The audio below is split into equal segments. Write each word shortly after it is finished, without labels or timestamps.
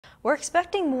We're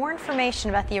expecting more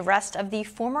information about the arrest of the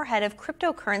former head of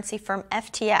cryptocurrency firm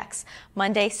FTX.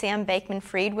 Monday, Sam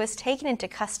Bankman-Fried was taken into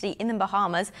custody in the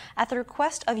Bahamas at the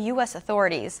request of U.S.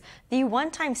 authorities. The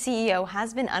one-time CEO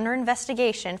has been under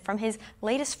investigation from his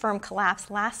latest firm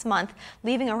collapse last month,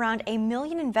 leaving around 1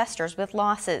 million investors with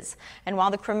losses. And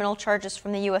while the criminal charges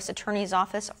from the U.S. Attorney's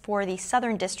Office for the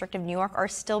Southern District of New York are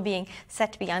still being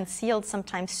set to be unsealed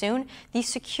sometime soon, the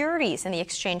Securities and the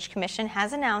Exchange Commission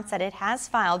has announced that it has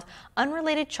filed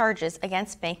unrelated charges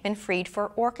against Bankman-Fried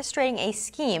for orchestrating a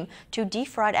scheme to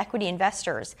defraud equity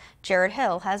investors. Jared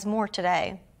Hill has more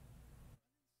today.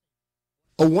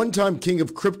 A one-time king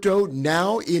of crypto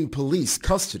now in police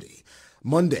custody.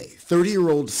 Monday,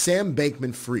 30-year-old Sam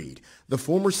Bankman-Fried, the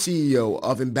former CEO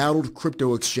of embattled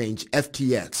crypto exchange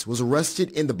FTX, was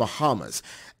arrested in the Bahamas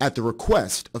at the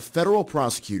request of federal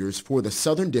prosecutors for the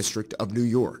Southern District of New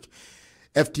York.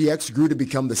 FTX grew to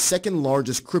become the second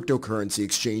largest cryptocurrency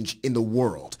exchange in the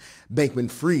world.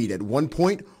 Bankman-Fried at one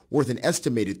point worth an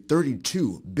estimated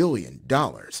 $32 billion.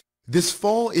 This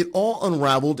fall, it all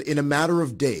unraveled in a matter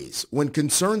of days when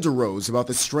concerns arose about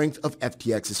the strength of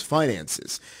FTX's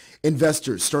finances.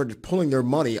 Investors started pulling their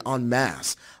money en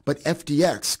masse, but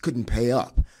FTX couldn't pay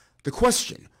up. The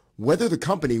question, whether the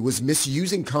company was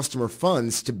misusing customer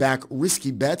funds to back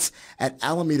risky bets at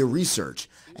Alameda Research,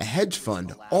 a hedge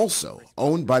fund also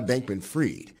owned by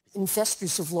Bankman-Fried.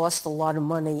 Investors have lost a lot of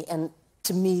money, and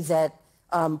to me that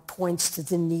points to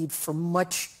the need for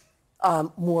much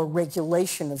more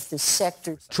regulation of this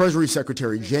sector. Treasury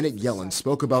Secretary Janet Yellen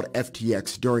spoke about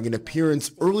FTX during an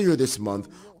appearance earlier this month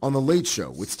on The Late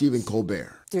Show with Stephen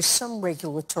Colbert. There's some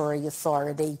regulatory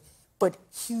authority, but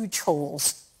huge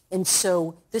holes. And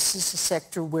so this is a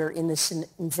sector where innocent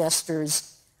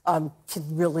investors can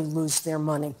really lose their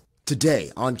money.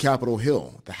 Today on Capitol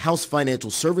Hill, the House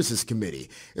Financial Services Committee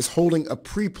is holding a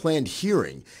pre-planned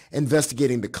hearing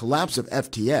investigating the collapse of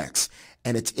FTX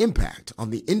and its impact on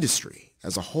the industry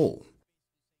as a whole.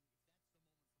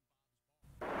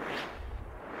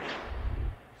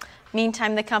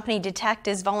 Meantime, the company Detect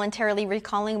is voluntarily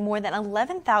recalling more than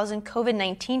 11,000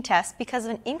 COVID-19 tests because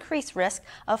of an increased risk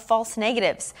of false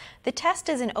negatives. The test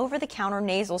is an over-the-counter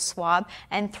nasal swab,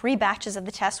 and 3 batches of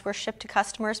the test were shipped to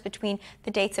customers between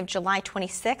the dates of July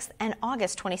 26th and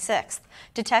August 26th.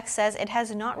 Detect says it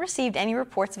has not received any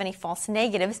reports of any false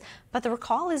negatives, but the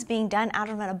recall is being done out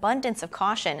of an abundance of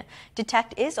caution.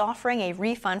 Detect is offering a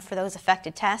refund for those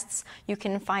affected tests. You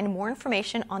can find more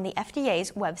information on the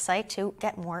FDA's website to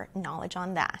get more knowledge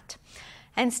on that.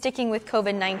 And sticking with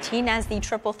COVID-19, as the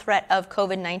triple threat of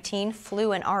COVID-19,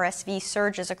 flu, and RSV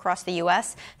surges across the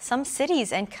U.S., some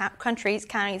cities and counties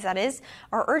that is,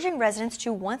 are urging residents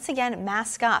to once again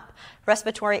mask up.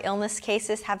 Respiratory illness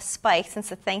cases have spiked since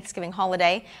the Thanksgiving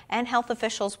holiday, and health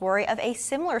officials worry of a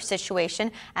similar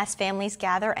situation as families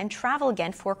gather and travel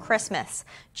again for Christmas.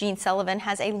 Gene Sullivan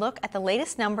has a look at the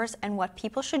latest numbers and what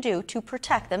people should do to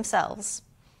protect themselves.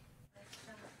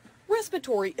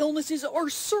 Respiratory illnesses are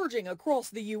surging across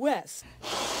the U.S.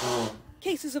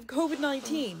 Cases of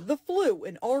COVID-19, the flu,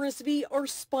 and RSV are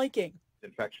spiking.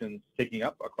 Infections ticking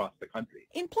up across the country.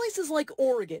 In places like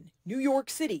Oregon, New York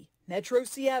City, Metro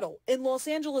Seattle, and Los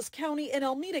Angeles County and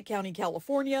Alameda County,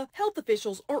 California, health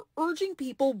officials are urging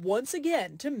people once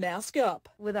again to mask up.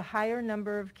 With a higher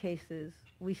number of cases,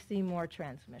 we see more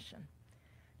transmission.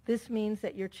 This means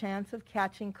that your chance of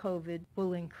catching COVID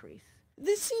will increase.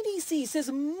 The CDC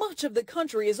says much of the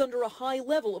country is under a high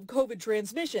level of COVID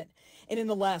transmission. And in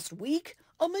the last week,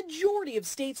 a majority of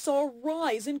states saw a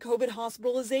rise in COVID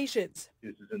hospitalizations.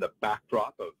 This is in the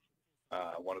backdrop of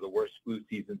one of the worst flu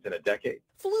seasons in a decade.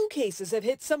 Flu cases have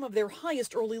hit some of their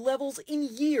highest early levels in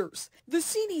years. The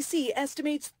CDC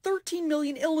estimates 13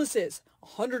 million illnesses,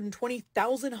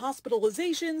 120,000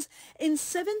 hospitalizations, and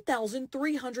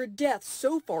 7,300 deaths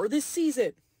so far this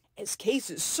season. As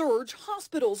cases surge,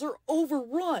 hospitals are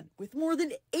overrun with more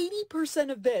than 80%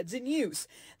 of beds in use.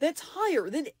 That's higher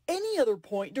than any other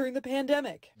point during the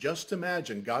pandemic. Just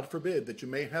imagine, God forbid, that you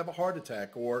may have a heart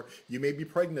attack or you may be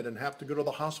pregnant and have to go to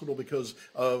the hospital because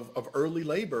of early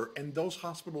labor, and those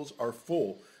hospitals are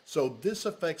full. So this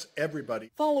affects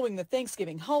everybody. Following the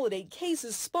Thanksgiving holiday,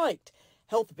 cases spiked.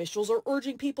 Health officials are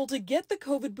urging people to get the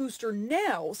COVID booster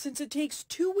now since it takes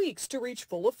 2 weeks to reach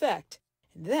full effect.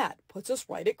 And that puts us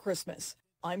right at Christmas.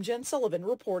 I'm Jen Sullivan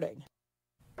reporting.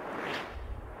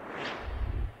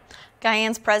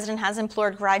 Guyane's president has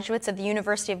implored graduates of the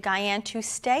University of Guyane to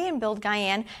stay and build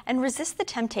Guyane and resist the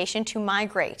temptation to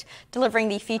migrate. Delivering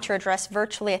the feature address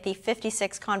virtually at the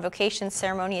 56th convocation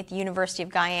ceremony at the University of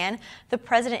Guyane, the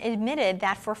president admitted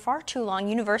that for far too long,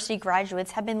 university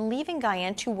graduates have been leaving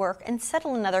Guyane to work and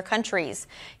settle in other countries.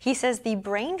 He says the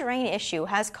brain drain issue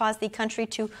has caused the country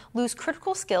to lose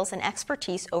critical skills and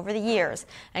expertise over the years,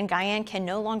 and Guyane can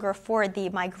no longer afford the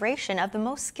migration of the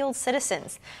most skilled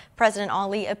citizens. President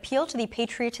Ali appealed to the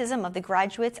patriotism of the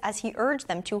graduates as he urged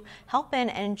them to help in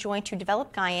and join to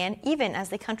develop Guyane even as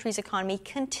the country's economy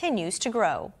continues to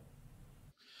grow.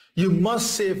 You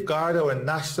must safeguard our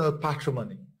national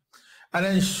patrimony and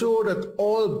ensure that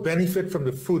all benefit from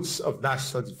the fruits of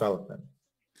national development.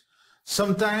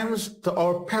 Sometimes, to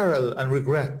our peril and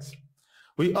regret,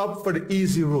 we opt for the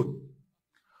easy route.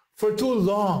 For too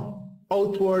long,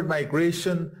 outward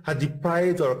migration had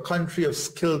deprived our country of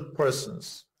skilled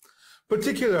persons,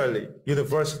 particularly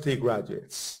university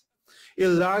graduates. A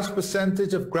large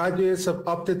percentage of graduates have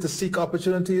opted to seek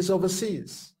opportunities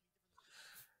overseas.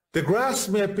 The grass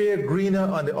may appear greener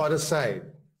on the other side,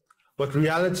 but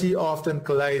reality often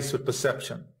collides with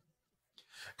perception.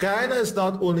 Guyana is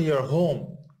not only your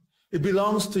home, it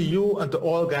belongs to you and to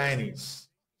all Guyanese.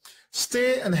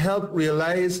 Stay and help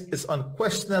realize its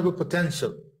unquestionable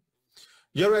potential.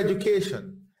 Your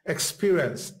education,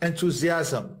 experience,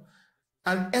 enthusiasm,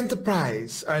 and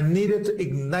enterprise are needed to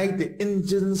ignite the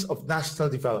engines of national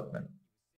development.